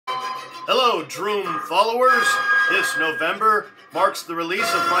Hello, Droom followers! This November marks the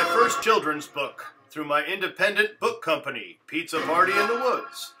release of my first children's book through my independent book company, Pizza Party in the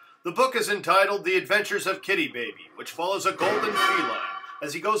Woods. The book is entitled The Adventures of Kitty Baby, which follows a golden feline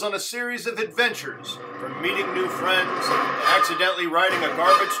as he goes on a series of adventures, from meeting new friends, to accidentally riding a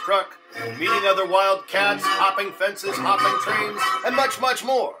garbage truck, meeting other wild cats, hopping fences, hopping trains, and much, much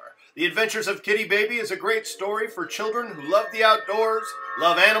more. The Adventures of Kitty Baby is a great story for children who love the outdoors,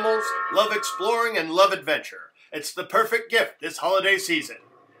 love animals, love exploring, and love adventure. It's the perfect gift this holiday season.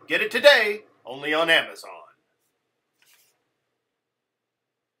 Get it today, only on Amazon.